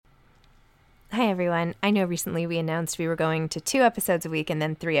Hi, everyone. I know recently we announced we were going to 2 episodes a week and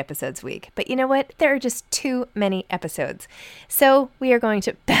then 3 episodes a week. But you know what? There are just too many episodes. So we are going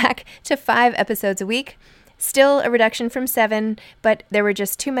back to 5 episodes a week. Still a reduction from 7, but there were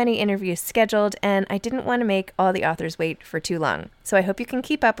just too many interviews scheduled, and I didn't want to make all the authors wait for too long. So I hope you can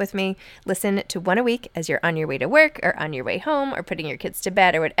keep up with me. Listen to 1 a week as you're on your way to work or on your way home or putting your kids to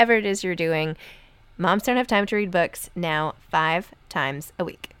bed or whatever it is you're doing. Moms Don't Have Time to Read Books, now 5 times a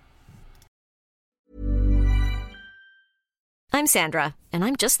week. I'm Sandra, and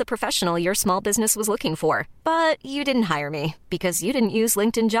I'm just the professional your small business was looking for. But you didn't hire me because you didn't use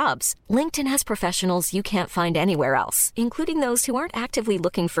LinkedIn Jobs. LinkedIn has professionals you can't find anywhere else, including those who aren't actively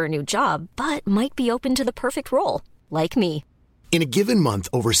looking for a new job, but might be open to the perfect role, like me. In a given month,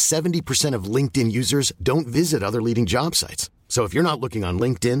 over 70% of LinkedIn users don't visit other leading job sites. So if you're not looking on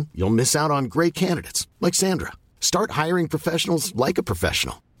LinkedIn, you'll miss out on great candidates like Sandra. Start hiring professionals like a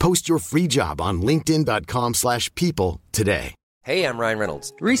professional. Post your free job on linkedin.com/people today. Hey, I'm Ryan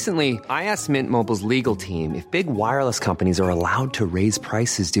Reynolds. Recently, I asked Mint Mobile's legal team if big wireless companies are allowed to raise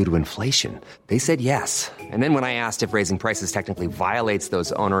prices due to inflation. They said yes. And then when I asked if raising prices technically violates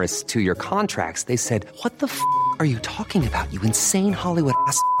those onerous 2-year contracts, they said, "What the f*** are you talking about, you insane Hollywood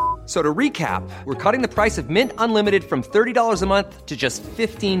ass?" So to recap, we're cutting the price of Mint Unlimited from $30 a month to just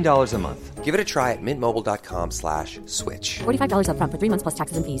 $15 a month. Give it a try at mintmobile.com/switch. $45 up front for 3 months plus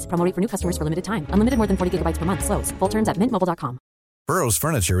taxes and fees. Promo rate for new customers for limited time. Unlimited more than 40 gigabytes per month. Slows full terms at mintmobile.com. Burrow's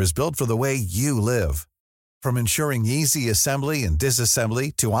furniture is built for the way you live. From ensuring easy assembly and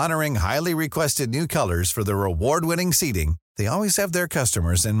disassembly to honoring highly requested new colors for their award-winning seating, they always have their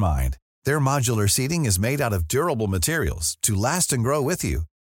customers in mind. Their modular seating is made out of durable materials to last and grow with you.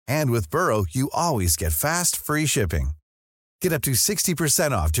 And with Burrow, you always get fast, free shipping. Get up to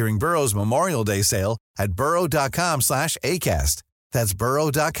 60% off during Burrow's Memorial Day sale at burrow.com/ACAST. That's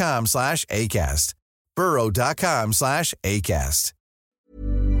burrow.com/ACAST. burrow.com/ACAST.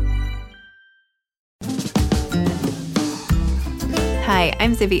 Hi,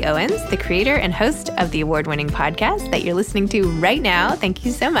 I'm Zibby Owens, the creator and host of the award-winning podcast that you're listening to right now. Thank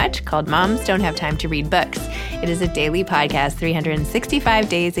you so much, called Moms Don't Have Time to Read Books. It is a daily podcast, 365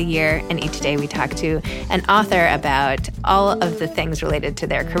 days a year, and each day we talk to an author about all of the things related to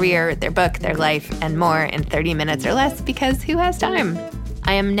their career, their book, their life, and more in 30 minutes or less, because who has time?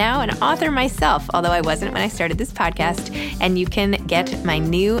 I am now an author myself, although I wasn't when I started this podcast, and you can get my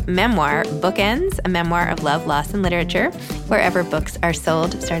new memoir, Bookends, a memoir of love, loss, and literature, wherever books are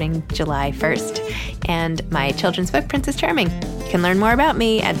sold starting July 1st, and my children's book, Princess Charming. You can learn more about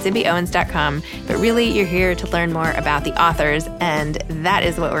me at zibbyowens.com, but really you're here to learn more about the authors, and that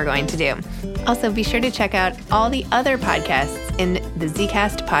is what we're going to do. Also, be sure to check out all the other podcasts in the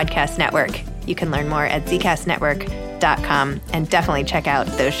Zcast Podcast Network. You can learn more at zcastnetwork.com and definitely check out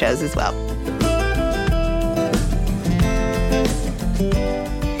those shows as well.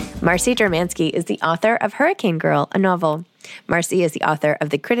 Marcy Dermansky is the author of Hurricane Girl, a novel. Marcy is the author of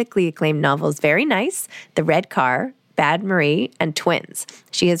the critically acclaimed novels Very Nice, The Red Car, Bad Marie, and Twins.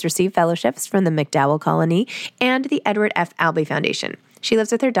 She has received fellowships from the MacDowell Colony and the Edward F. Albee Foundation. She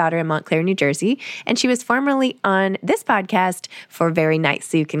lives with her daughter in Montclair, New Jersey, and she was formerly on this podcast for Very Nice,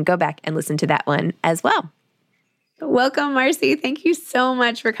 so you can go back and listen to that one as well. Welcome, Marcy. Thank you so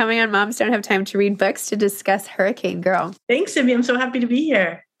much for coming on Moms Don't Have Time to Read Books to discuss Hurricane Girl. Thanks, Sibby. I'm so happy to be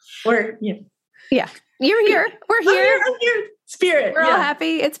here. Yeah, you're here. We're here. I'm here. Spirit. We're all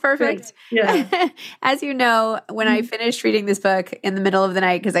happy. It's perfect. Yeah. As you know, when I finished reading this book in the middle of the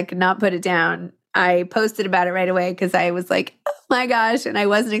night because I could not put it down, I posted about it right away because I was like, oh my gosh. And I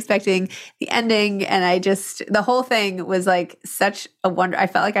wasn't expecting the ending. And the whole thing was like such a wonder. I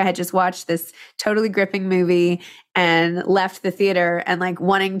felt like I had just watched this totally gripping movie and left the theater and like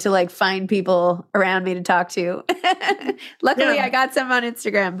wanting to like find people around me to talk to. Luckily I got some on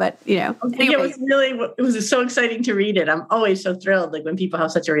Instagram, but anyway. It was so exciting to read it. I'm always so thrilled. Like when people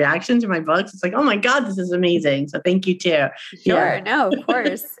have such a reaction to my books, it's like, oh my God, this is amazing. So thank you too. Sure. No, of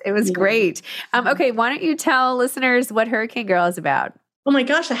course. It was great. Okay. Why don't you tell listeners what Hurricane Girl is about? Oh my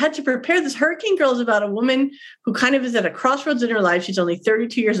gosh, I had to prepare. This Hurricane Girl is about a woman who kind of is at a crossroads in her life. She's only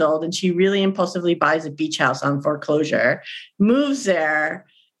 32 years old and she really impulsively buys a beach house on foreclosure, moves there,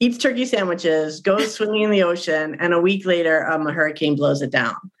 eats turkey sandwiches, goes swimming in the ocean, and a week later, a hurricane blows it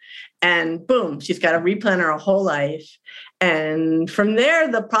down. And boom, she's got to replan her whole life. And from there,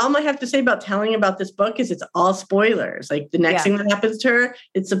 the problem I have to say about telling about this book is it's all spoilers. Like the next thing that happens to her,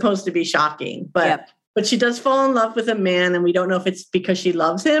 it's supposed to be shocking. But But she does fall in love with a man, and we don't know if it's because she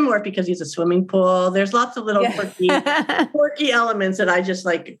loves him or because he's a swimming pool. There's lots of little quirky elements that I just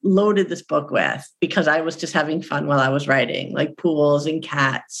like loaded this book with because I was just having fun while I was writing, like pools and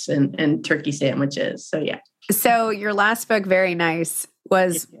cats and turkey sandwiches. So yeah. So your last book, Very Nice,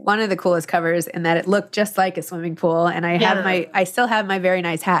 was one of the coolest covers in that it looked just like a swimming pool. And I still have my Very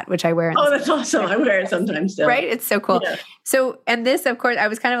Nice hat, which I wear. Oh, that's awesome. I wear it sometimes still. Right? It's so cool. Yeah. So, and this, of course, I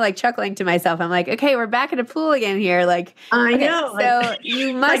was kind of like chuckling to myself. I'm like, okay, we're back at a pool again here. Like, I know. So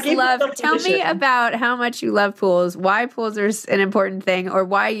you must tell me about how much you love pools, why pools are an important thing, or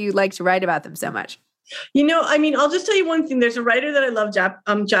why you like to write about them so much. I'll just tell you one thing. There's a writer that I love,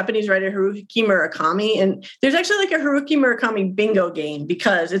 Japanese writer Haruki Murakami. And there's actually like a Haruki Murakami bingo game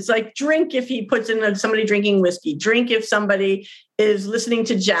because it's like drink if he puts in somebody drinking whiskey, drink if somebody is listening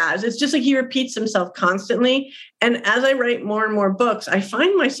to jazz. It's just like he repeats himself constantly. And as I write more and more books, I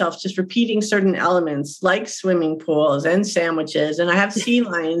find myself just repeating certain elements like swimming pools and sandwiches. And I have sea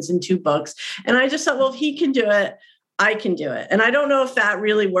lions in 2 books. And I just thought, well, if he can do it, I can do it. And I don't know if that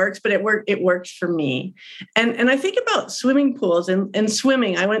really works, but it worked for me. And I think about swimming pools and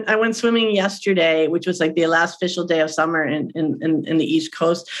swimming. I went swimming yesterday, which was like the last official day of summer in the East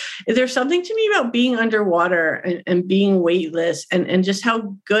Coast. There's something to me about being underwater and being weightless and just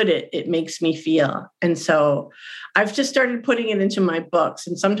how good it makes me feel. And so I've just started putting it into my books.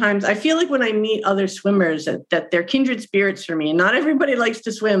 And sometimes I feel like when I meet other swimmers that they're kindred spirits for me. And not everybody likes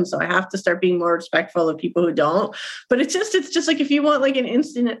to swim. So I have to start being more respectful of people who don't. But it's just like, if you want like an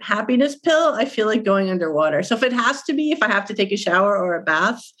instant happiness pill, I feel like going underwater. So if I have to take a shower or a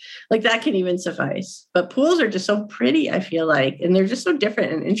bath, like that can even suffice. But pools are just so pretty, I feel like, and they're just so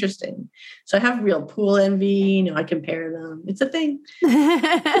different and interesting. So I have real pool envy. I compare them. It's a thing.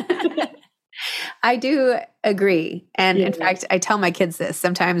 I do agree. And in fact, I tell my kids this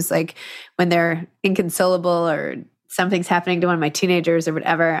sometimes, like when they're inconsolable or something's happening to one of my teenagers or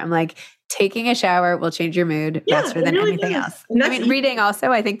whatever, I'm like, taking a shower will change your mood faster than anything else. I mean, reading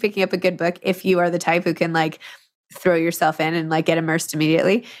also, I think picking up a good book, if you are the type who can like throw yourself in and like get immersed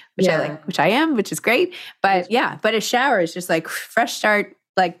immediately, which I like, which I am, which is great. But but a shower is just like fresh start,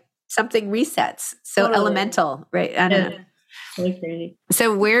 like something resets. So elemental, right? I don't know. Okay.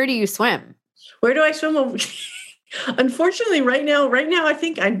 So where do you swim? Where do I swim? Unfortunately, right now, I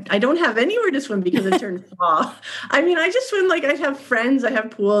think I don't have anywhere to swim because it turned fall. I mean, I just swim like I have friends, I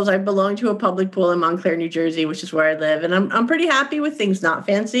have pools. I belong to a public pool in Montclair, New Jersey, which is where I live. And I'm pretty happy with things not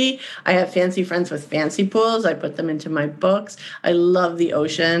fancy. I have fancy friends with fancy pools. I put them into my books. I love the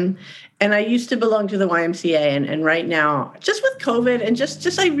ocean. And I used to belong to the YMCA. And right now, just with COVID and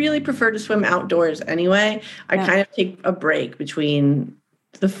just I really prefer to swim outdoors anyway. I kind of take a break between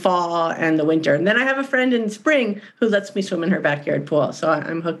the fall and the winter. And then I have a friend in spring who lets me swim in her backyard pool. So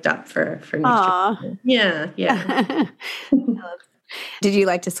I'm hooked up for next year. Yeah. Did you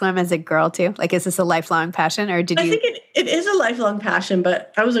like to swim as a girl too? Like, is this a lifelong passion or did you? I think it is a lifelong passion,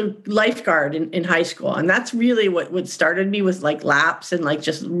 but I was a lifeguard in high school. And that's really what started me with like laps and like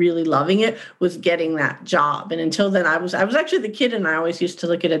just really loving it was getting that job. And until then I was actually the kid and I always used to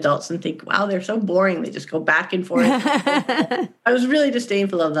look at adults and think, wow, they're so boring. They just go back and forth. I was really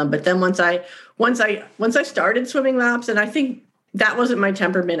disdainful of them. But then once I started swimming laps, and I think that wasn't my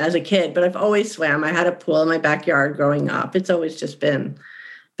temperament as a kid, but I've always swam. I had a pool in my backyard growing up. It's always just been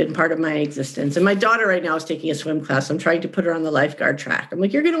part of my existence. And my daughter right now is taking a swim class. I'm trying to put her on the lifeguard track. I'm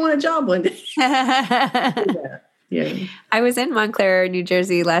like, you're going to want a job one day. Yeah. I was in Montclair, New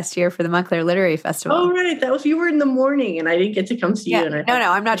Jersey last year for the Montclair Literary Festival. Oh, right. You were in the morning and I didn't get to come see you. And no,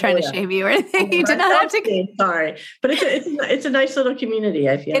 I'm not trying to shame you or anything. You did not have to. Sorry. But it's a nice little community,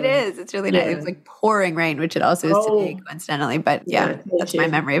 I feel. It is. It's really nice. It was like pouring rain, which it also is today, coincidentally. But that's my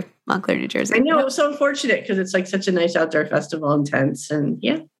memory of Montclair, New Jersey. I know. It was so unfortunate because it's like such a nice outdoor festival and tents. And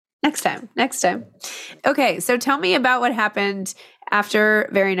Next time. Okay. So tell me about what happened after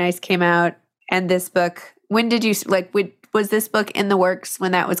Very Nice came out and this book. When did you was this book in the works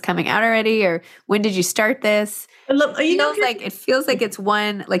when that was coming out already, or when did you start this? It feels like it's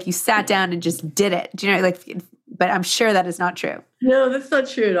one, like you sat down and just did it. Do you know, but I'm sure that is not true. No, that's not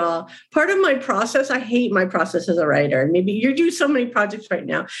true at all. Part of my process, I hate my process as a writer. Maybe you're doing so many projects right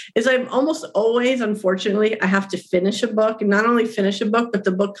now, is I'm almost always, unfortunately, I have to finish a book, and not only finish a book, but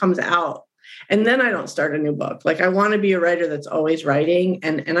the book comes out. And then I don't start a new book. Like I want to be a writer that's always writing.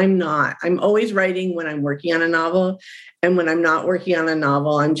 And I'm not. I'm always writing when I'm working on a novel. And when I'm not working on a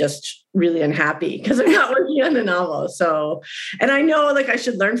novel, I'm just really unhappy because I'm not working on a novel. So, and I know like I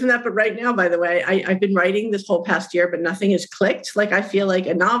should learn from that. But right now, by the way, I've been writing this whole past year, but nothing has clicked. Like I feel like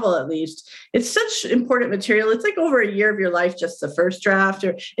a novel, at least, it's such important material. It's like over a year of your life, just the first draft,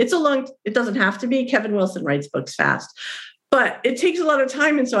 or it doesn't have to be. Kevin Wilson writes books fast, but it takes a lot of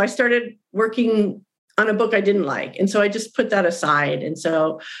time. And so I started working on a book I didn't like. And so I just put that aside. And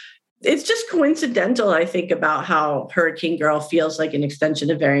so it's just coincidental, I think, about how Hurricane Girl feels like an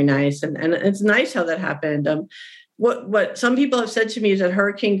extension of Very Nice. And it's nice how that happened. What some people have said to me is that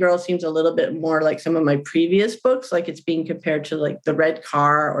Hurricane Girl seems a little bit more like some of my previous books, like it's being compared to like The Red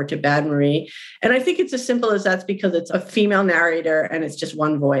Car or to Bad Marie. And I think it's as simple as that's because it's a female narrator and it's just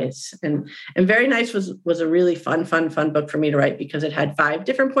one voice. And Very Nice was a really fun book for me to write because it had 5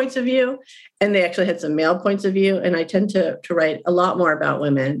 different points of view and they actually had some male points of view. And I tend to write a lot more about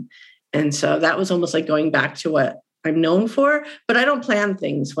women. And so that was almost like going back to what I'm known for, but I don't plan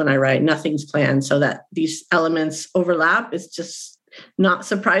things when I write. Nothing's planned. So that these elements overlap is just not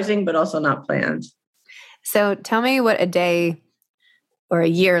surprising, but also not planned. So tell me what a day or a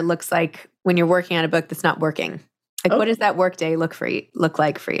year looks like when you're working on a book that's not working. Like, what does that work day look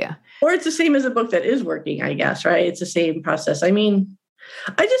like for you? Or it's the same as a book that is working, I guess, right? It's the same process. I mean,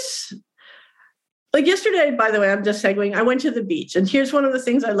 like yesterday, by the way, I'm just segueing. I went to the beach. And here's one of the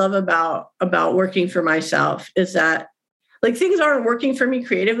things I love about working for myself is that like things aren't working for me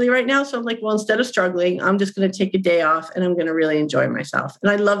creatively right now. So I'm like, well, instead of struggling, I'm just going to take a day off and I'm going to really enjoy myself.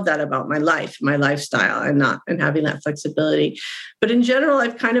 And I love that about my life, my lifestyle and having that flexibility. But in general,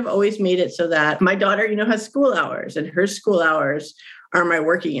 I've kind of always made it so that my daughter, has school hours and her school hours are my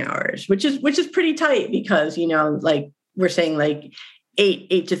working hours, which is pretty tight because, like we're saying like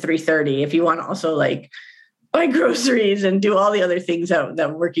 8 to 3:30. If you want to also like buy groceries and do all the other things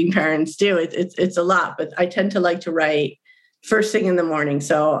that working parents do, it's a lot. But I tend to like to write first thing in the morning.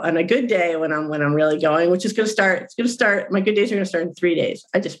 So on a good day when I'm really going, which is going to start. My good days are going to start in 3 days.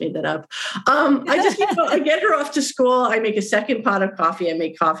 I just made that up. I get her off to school. I make a second pot of coffee. I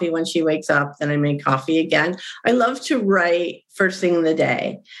make coffee when she wakes up. Then I make coffee again. I love to write first thing in the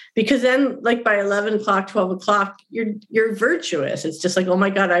day because then like by 11 o'clock, 12 o'clock, you're virtuous. It's just like, oh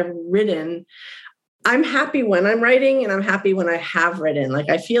my God, I've written. I'm happy when I'm writing and I'm happy when I have written. Like,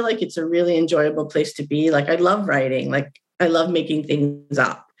 I feel like it's a really enjoyable place to be. Like, I love writing. Like, I love making things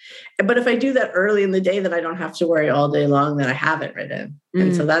up. But if I do that early in the day, then I don't have to worry all day long that I haven't written.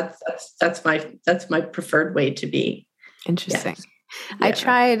 And so that's my preferred way to be. Interesting. Yes.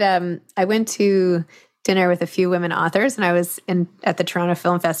 Yeah. I went to dinner with a few women authors and I was at the Toronto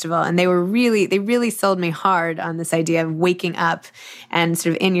Film Festival and they really sold me hard on this idea of waking up and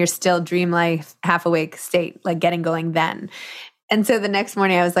sort of in your still dream life, half awake state, like getting going then. And so the next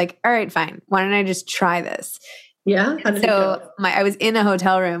morning I was like, all right, fine. Why don't I just try this? Yeah. I was in a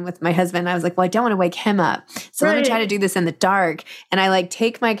hotel room with my husband. I was like, well, I don't want to wake him up. So let me try to do this in the dark. And I like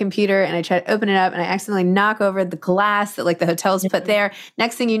take my computer and I try to open it up and I accidentally knock over the glass that like the hotel's put there.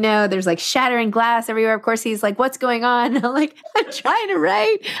 Next thing you know, there's like shattering glass everywhere. Of course, he's like, what's going on? I'm like, I'm trying to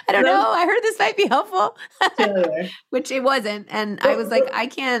write. I don't know. I heard this might be helpful, which it wasn't. And I was like,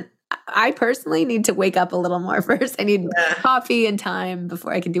 I personally need to wake up a little more first. I need coffee and time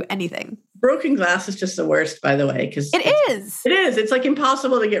before I can do anything. Broken glass is just the worst, by the way, because it is. It's like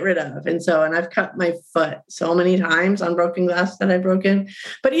impossible to get rid of. And I've cut my foot so many times on broken glass that I've broken.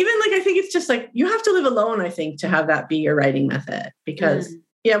 But even like, I think it's just like, you have to live alone, I think, to have that be your writing method because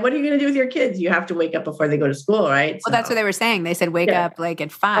what are you going to do with your kids? You have to wake up before they go to school, right? Well, that's what they were saying. They said, wake up like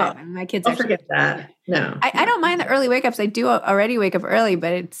at 5. And my kids actually forget that. No, I don't mind the early wake ups. I do already wake up early,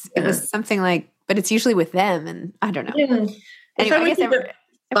 but it was something like, but it's usually with them. And I don't know. Yeah. Anyway, I guess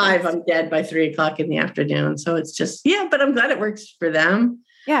 5, I'm dead by 3 o'clock in the afternoon. So it's just, but I'm glad it works for them.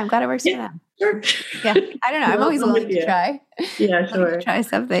 Yeah, I'm glad it works for them. Sure. Yeah, I don't know. I'm always willing to try. Yeah, sure. Try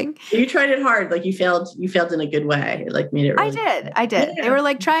something. You tried it hard. Like you failed in a good way. It like made it really I did. Yeah. They were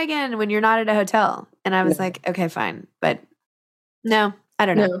like, try again when you're not at a hotel. And I was like, okay, fine. But no, I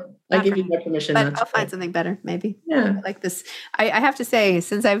don't know. No, I give you my permission. But I'll find something better, maybe. Yeah. I like this. I have to say,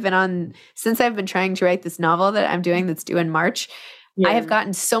 since I've been trying to write this novel that I'm doing that's due in March, I have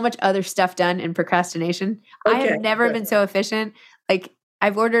gotten so much other stuff done in procrastination. Okay. I have never been so efficient. Like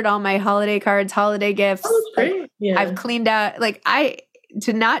I've ordered all my holiday cards, holiday gifts. Oh, that's great. Yeah. I've cleaned out,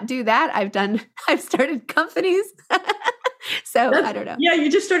 to not do that, I've started companies. So I don't know. Yeah,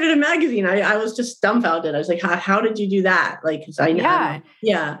 you just started a magazine. I was just dumbfounded. I was like, how did you do that? Like, 'cause yeah.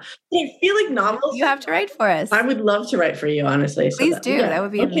 I feel like novels. You have to write for us. I would love to write for you, honestly. Please do. That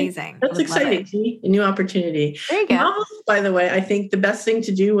would be amazing. That's exciting. See, a new opportunity. There you go. Novels, by the way, I think the best thing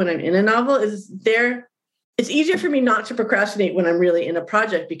to do when I'm in a novel is it's easier for me not to procrastinate when I'm really in a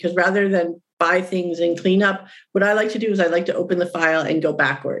project, because rather than buy things and clean up, what I like to do is I like to open the file and go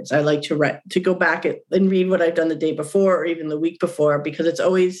backwards. I like to go back and read what I've done the day before or even the week before, because it's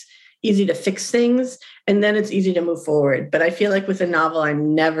always easy to fix things and then it's easy to move forward. But I feel like with a novel,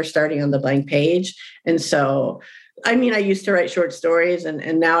 I'm never starting on the blank page. And so, I mean, I used to write short stories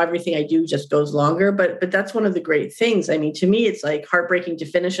and now everything I do just goes longer, but that's one of the great things. I mean, to me, it's like heartbreaking to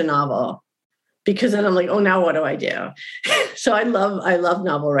finish a novel, because then I'm like, oh, now what do I do? So I love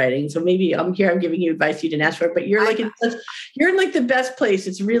novel writing. So maybe I'm giving you advice you didn't ask for, but you're in like the best place.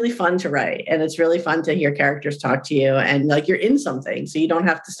 It's really fun to write, and it's really fun to hear characters talk to you, and like you're in something, so you don't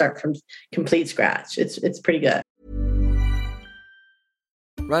have to start from complete scratch. It's pretty good.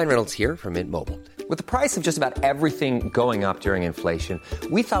 Ryan Reynolds here from Mint Mobile. With the price of just about everything going up during inflation,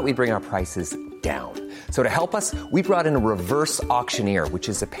 we thought we'd bring our prices down. So to help us, we brought in a reverse auctioneer, which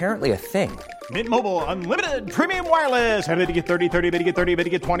is apparently a thing. Mint Mobile Unlimited Premium Wireless. How to get 30, 30, bit to get 30, bit to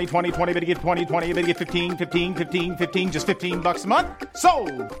get 20, 20, 20, bit to get 20, 20, bit to get 15, 15, 15, 15, just $15 a month?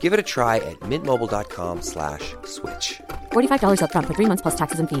 Sold! Give it a try at mintmobile.com/switch. $45 up front for 3 months plus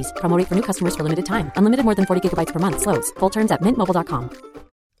taxes and fees. Promo rate for new customers for limited time. Unlimited more than 40 gigabytes per month. Slows full terms at mintmobile.com.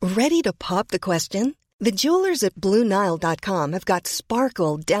 Ready to pop the question? The jewelers at BlueNile.com have got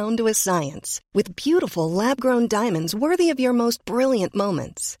sparkle down to a science with beautiful lab-grown diamonds worthy of your most brilliant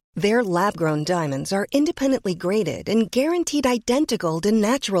moments. Their lab-grown diamonds are independently graded and guaranteed identical to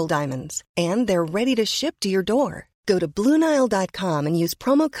natural diamonds, and they're ready to ship to your door. Go to BlueNile.com and use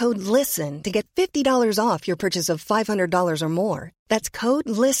promo code LISTEN to get $50 off your purchase of $500 or more. That's code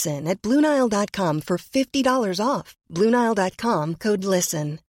LISTEN at BlueNile.com for $50 off. BlueNile.com, code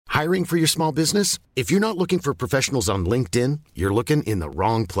LISTEN. Hiring for your small business? If you're not looking for professionals on LinkedIn, you're looking in the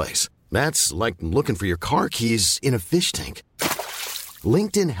wrong place. That's like looking for your car keys in a fish tank.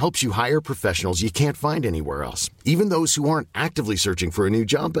 LinkedIn helps you hire professionals you can't find anywhere else, even those who aren't actively searching for a new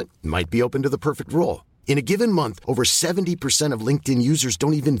job but might be open to the perfect role. In a given month, over 70% of LinkedIn users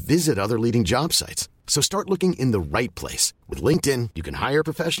don't even visit other leading job sites. So start looking in the right place. With LinkedIn, you can hire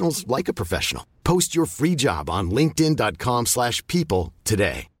professionals like a professional. Post your free job on linkedin.com/people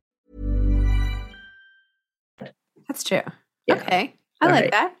today. That's true. Yeah. Okay. I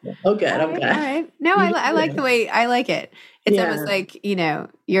like that. Oh, good. All Okay. All right. No, I like the way I like it. It's almost like,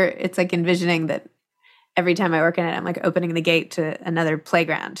 it's like envisioning that every time I work in it, I'm like opening the gate to another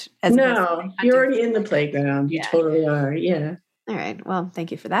playground. No, you're already in the playground. You totally are. Yeah. All right. Well,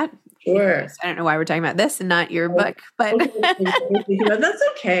 thank you for that. Sure. I don't know why we're talking about this and not your book, but that's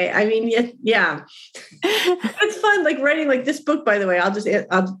okay. I mean, yeah. It's fun. Like writing like this book, by the way, I'll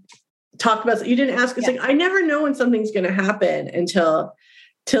talk about, you didn't ask. It's like, I never know when something's going to happen until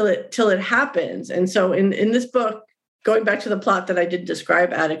it happens. And so in this book, going back to the plot that I did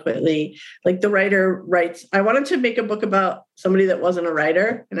describe adequately, like the writer writes, I wanted to make a book about somebody that wasn't a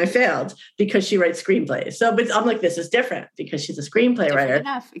writer, and I failed because she writes screenplays. So, but I'm like, this is different because she's a screenplay writer.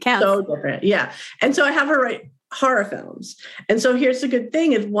 Enough. It counts. So different. Yeah. And so I have her write horror films. And so here's the good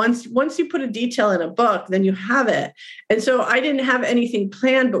thing is once you put a detail in a book, then you have it. And so I didn't have anything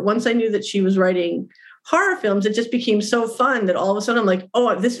planned, but once I knew that she was writing horror films, it just became so fun that all of a sudden I'm like,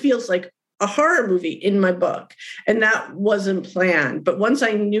 oh, this feels like a horror movie in my book. And that wasn't planned. But once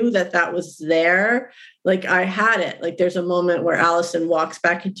I knew that was there, like I had it. Like there's a moment where Allison walks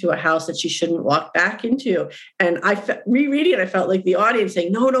back into a house that she shouldn't walk back into. And rereading it, I felt like the audience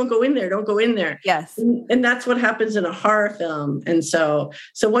saying, no, don't go in there. Don't go in there. Yes. And that's what happens in a horror film. And so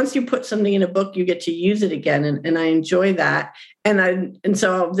once you put something in a book, you get to use it again. And I enjoy that. And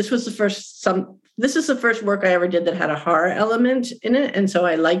so this is the first work I ever did that had a horror element in it. And so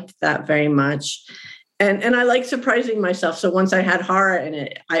I liked that very much. And I like surprising myself. So once I had horror in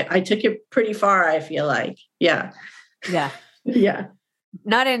it, I took it pretty far, I feel like. Yeah. Yeah. Yeah.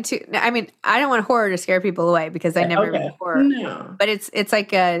 I don't want horror to scare people away because I never read horror. No. But it's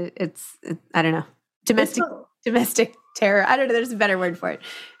like I don't know, domestic terror. I don't know. There's a better word for it.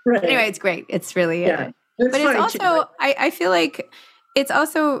 Right. Anyway, it's great. It's really, but it's also, I feel like it's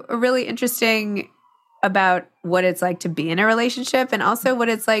also really interesting about what it's like to be in a relationship and also what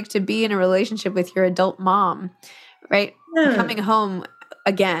it's like to be in a relationship with your adult mom, right? Yeah. Coming home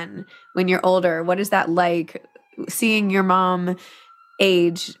again when you're older. What is that like? Seeing your mom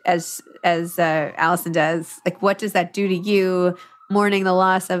age as Allison does, like what does that do to you mourning the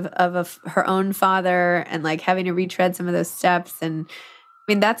loss of her own father and like having to retread some of those steps. And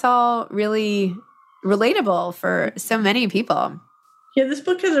I mean, that's all really relatable for so many people. Yeah, this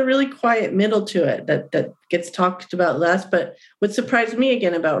book has a really quiet middle to it that gets talked about less. But what surprised me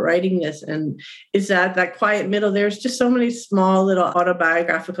again about writing this is that quiet middle, there's just so many small little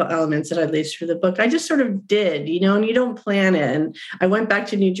autobiographical elements that I laced through the book. I just sort of did, and you don't plan it. And I went back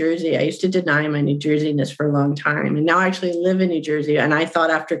to New Jersey. I used to deny my New Jerseyness for a long time. And now I actually live in New Jersey. And I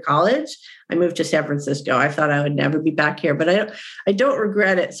thought after college, I moved to San Francisco. I thought I would never be back here, but I don't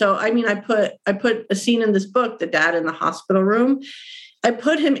regret it. So, I mean, I put a scene in this book, the dad in the hospital room. I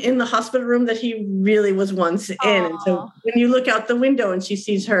put him in the hospital room that he really was once in. Aww. And so when you look out the window and she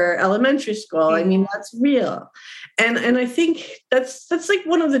sees her elementary school, I mean, that's real. And I think that's like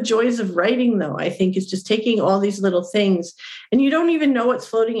one of the joys of writing, though, I think, is just taking all these little things and you don't even know what's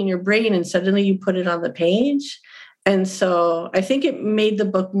floating in your brain and suddenly you put it on the page. And so I think it made the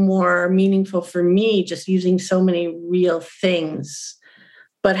book more meaningful for me, just using so many real things,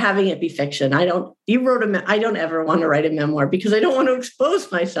 but having it be fiction. I don't ever want to write a memoir because I don't want to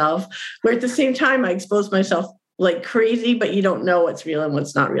expose myself, where at the same time I expose myself like crazy, but you don't know what's real and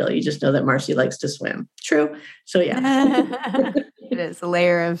what's not real. You just know that Marcy likes to swim. True. So yeah. It is a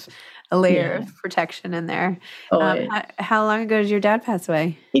layer of protection in there. How long ago did your dad pass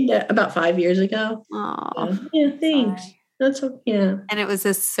away? About 5 years ago. Oh, yeah. Thanks. Sorry. That's okay. Yeah. And it was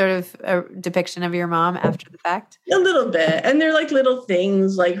this sort of a depiction of your mom after the fact? A little bit. And they're like little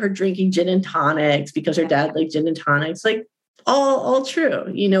things like her drinking gin and tonics because her dad liked gin and tonics, like all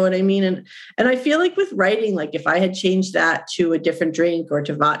true. You know what I mean? And I feel like with writing, like if I had changed that to a different drink or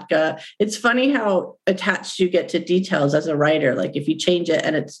to vodka, it's funny how attached you get to details as a writer. Like if you change it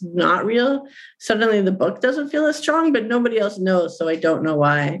and it's not real, suddenly the book doesn't feel as strong, but nobody else knows. So I don't know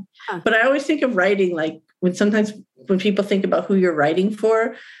why. Huh. But I always think of writing like when people think about who you're writing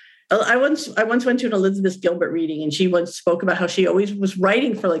for. I once went to an Elizabeth Gilbert reading, and she once spoke about how she always was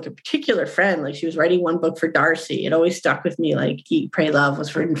writing for like a particular friend. Like she was writing one book for Darcy. It always stuck with me. Like Eat, Pray, Love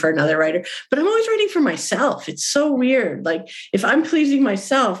was written for another writer, but I'm always writing for myself. It's so weird. Like if I'm pleasing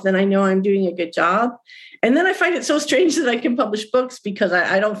myself, then I know I'm doing a good job. And then I find it so strange that I can publish books because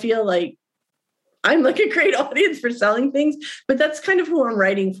I don't feel like I'm like a great audience for selling things, but that's kind of who I'm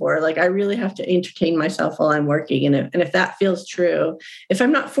writing for. Like I really have to entertain myself while I'm working. And if that feels true, if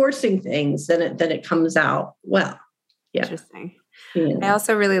I'm not forcing things, then it comes out well. Yeah. Interesting. Yeah. I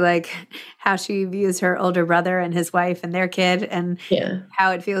also really like how she views her older brother and his wife and their kid and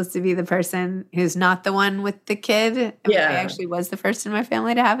how it feels to be the person who's not the one with the kid. I mean, I actually was the first in my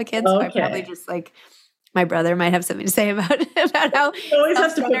family to have a kid. So I probably just like, my brother might have something to say about how always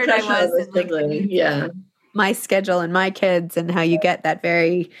have to put pressure on the sibling. Yeah. My schedule and my kids and how you get that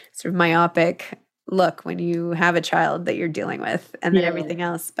very sort of myopic look when you have a child that you're dealing with and then everything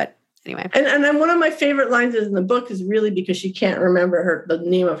else. But anyway. And then one of my favorite lines in the book is really because she can't remember the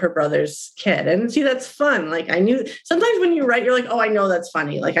name of her brother's kid. And see, that's fun. Like I knew sometimes when you write, you're like, oh, I know that's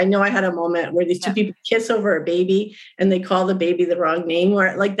funny. Like I know I had a moment where these two people kiss over a baby and they call the baby the wrong name,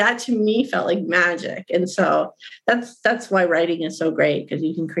 where like that to me felt like magic. And so that's why writing is so great, because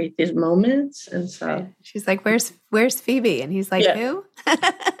you can create these moments. And so she's like, where's Phoebe? And he's like, who?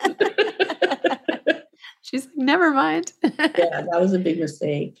 She's like, never mind. Yeah, that was a big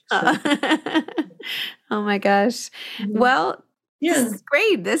mistake. So. Oh my gosh. Well, this is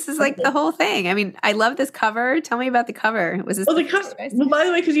great. This is like the whole thing. I mean, I love this cover. Tell me about the cover. Was this the cover? Well, by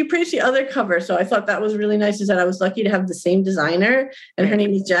the way, because you praised the other cover, so I thought that was really nice. Is that I was lucky to have the same designer, and her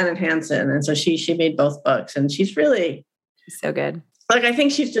name is Janet Hansen, and so she made both books, and she's so good. Like I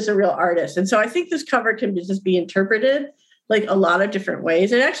think she's just a real artist, and so I think this cover can just be interpreted like a lot of different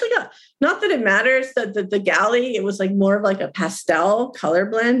ways. It actually got, not that it matters, that the galley, it was like more of like a pastel color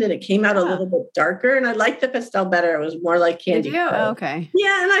blend, and it came out a little bit darker. And I liked the pastel better. It was more like candy. Did you? Oh, okay.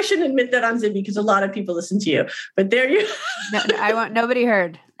 Yeah. And I shouldn't admit that on Zibby because a lot of people listen to you, but there you nobody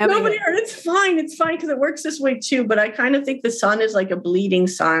heard. Nobody heard. It's fine. It's fine because it works this way too. But I kind of think the sun is like a bleeding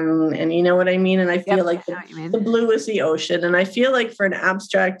sun, and you know what I mean? And I feel like the blue is the ocean. And I feel like for an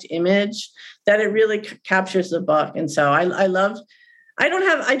abstract image that it really captures the book. And so I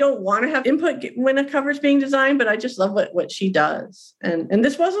don't want to have input when a cover is being designed, but I just love what she does. And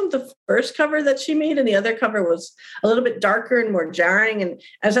this wasn't the first cover that she made. And the other cover was a little bit darker and more jarring. And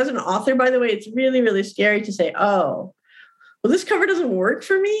as an author, by the way, it's really, really scary to say, oh, well, this cover doesn't work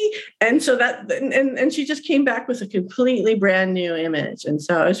for me. And so and she just came back with a completely brand new image. And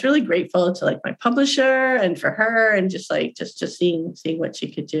so I was really grateful to like my publisher and for her and just seeing what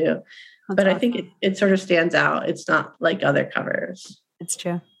she could do. But awesome. I think it sort of stands out. It's not like other covers. It's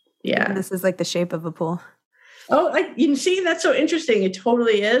true. Yeah. And this is like the shape of a pool. Oh, you see, that's so interesting. It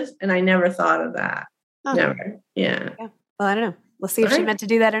totally is. And I never thought of that. Oh. Never. Yeah. Well, I don't know. We'll see if she meant to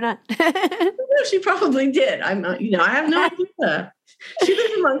do that or not. No, she probably did. I'm not, I have no idea. She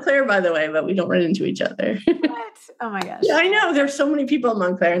lives in Montclair, by the way, but we don't run into each other. What? Oh my gosh. Yeah, I know. There's so many people in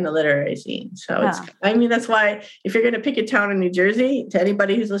Montclair in the literary scene. So that's why if you're going to pick a town in New Jersey, to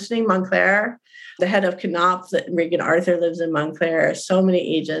anybody who's listening, Montclair, the head of Knopf, that Regan Arthur lives in Montclair, so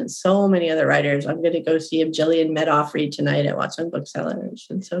many agents, so many other writers. I'm going to go see Jillian Medoff read tonight at Watson Booksellers.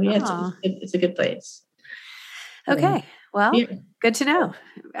 And so, it's a good place. Okay. Well, good to know.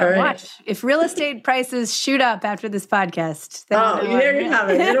 Right. Watch. If real estate prices shoot up after this podcast. There you have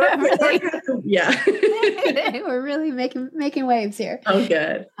it. Yeah. We're really making waves here. Oh,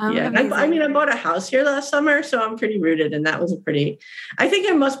 good. Yeah. I bought a house here last summer, so I'm pretty rooted. And that was I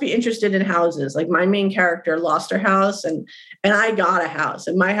think I must be interested in houses. Like my main character lost her house and I got a house.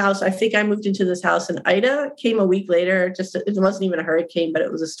 And my house, I think I moved into this house, and Ida came a week later. It wasn't even a hurricane, but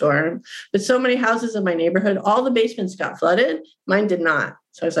it was a storm. But so many houses in my neighborhood, all the basements got flooded. Mine did not.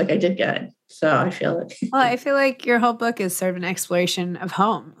 So I was like, I did good. So I feel it. Well, I feel like your whole book is sort of an exploration of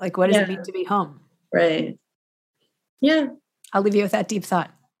home. Like, what does it mean to be home? Right. Yeah. I'll leave you with that deep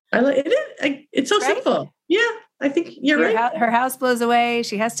thought. It's so simple. Yeah. I think you're right. Her house blows away.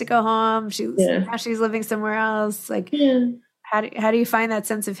 She has to go home. Now she's living somewhere else. Like, how do you find that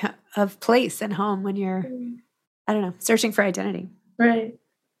sense of place and home when you're, I don't know, searching for identity? Right.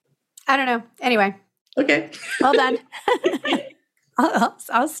 I don't know. Anyway. Okay. Well done.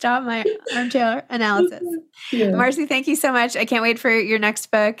 I'll stop my armchair analysis. Yeah. Marcy, thank you so much. I can't wait for your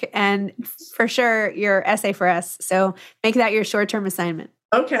next book and for sure your essay for us. So make that your short-term assignment.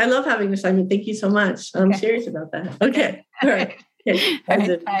 Okay. I love having an assignment. Thank you so much. I'm serious about that. Okay. All right. Okay. All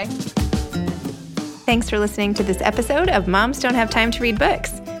right. Bye. Thanks for listening to this episode of Moms Don't Have Time to Read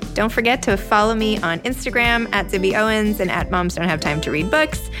Books. Don't forget to follow me on Instagram at Zibby Owens and at Moms Don't Have Time to Read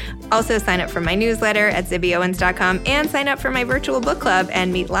Books. Also sign up for my newsletter at zibbyowens.com and sign up for my virtual book club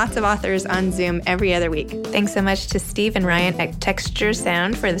and meet lots of authors on Zoom every other week. Thanks so much to Steve and Ryan at Texture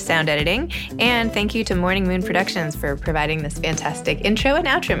Sound for the sound editing. And thank you to Morning Moon Productions for providing this fantastic intro and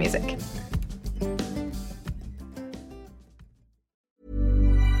outro music.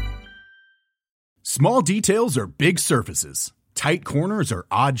 Small details are big surfaces. Tight corners or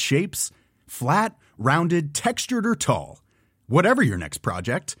odd shapes, flat, rounded, textured, or tall. Whatever your next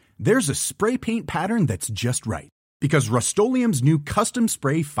project, there's a spray paint pattern that's just right. Because Rust-Oleum's new Custom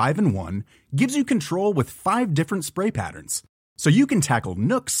Spray 5-in-1 gives you control with 5 different spray patterns. So you can tackle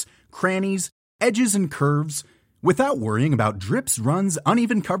nooks, crannies, edges, and curves without worrying about drips, runs,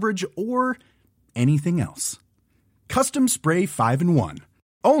 uneven coverage, or anything else. Custom Spray 5-in-1.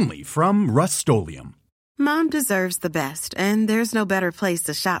 Only from Rust-Oleum. Mom deserves the best, and there's no better place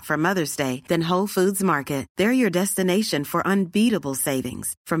to shop for Mother's Day than Whole Foods Market. They're your destination for unbeatable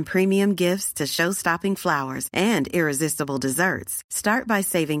savings, from premium gifts to show-stopping flowers and irresistible desserts. Start by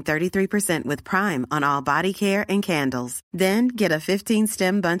saving 33% with Prime on all body care and candles. Then get a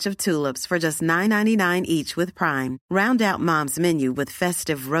 15-stem bunch of tulips for just $9.99 each with Prime. Round out Mom's menu with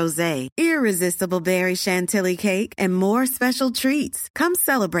festive rosé, irresistible berry chantilly cake, and more special treats. Come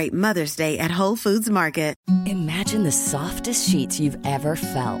celebrate Mother's Day at Whole Foods Market. Imagine the softest sheets you've ever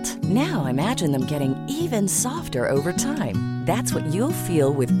felt. Now imagine them getting even softer over time. That's what you'll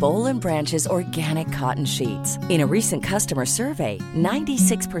feel with Boll & Branch's organic cotton sheets. In a recent customer survey,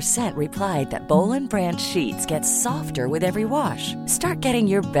 96% replied that Boll & Branch sheets get softer with every wash. Start getting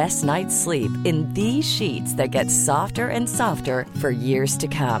your best night's sleep in these sheets that get softer and softer for years to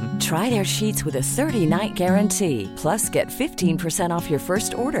come. Try their sheets with a 30-night guarantee. Plus, get 15% off your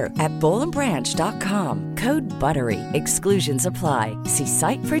first order at bollandbranch.com. Code BUTTERY. Exclusions apply. See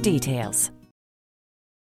site for details.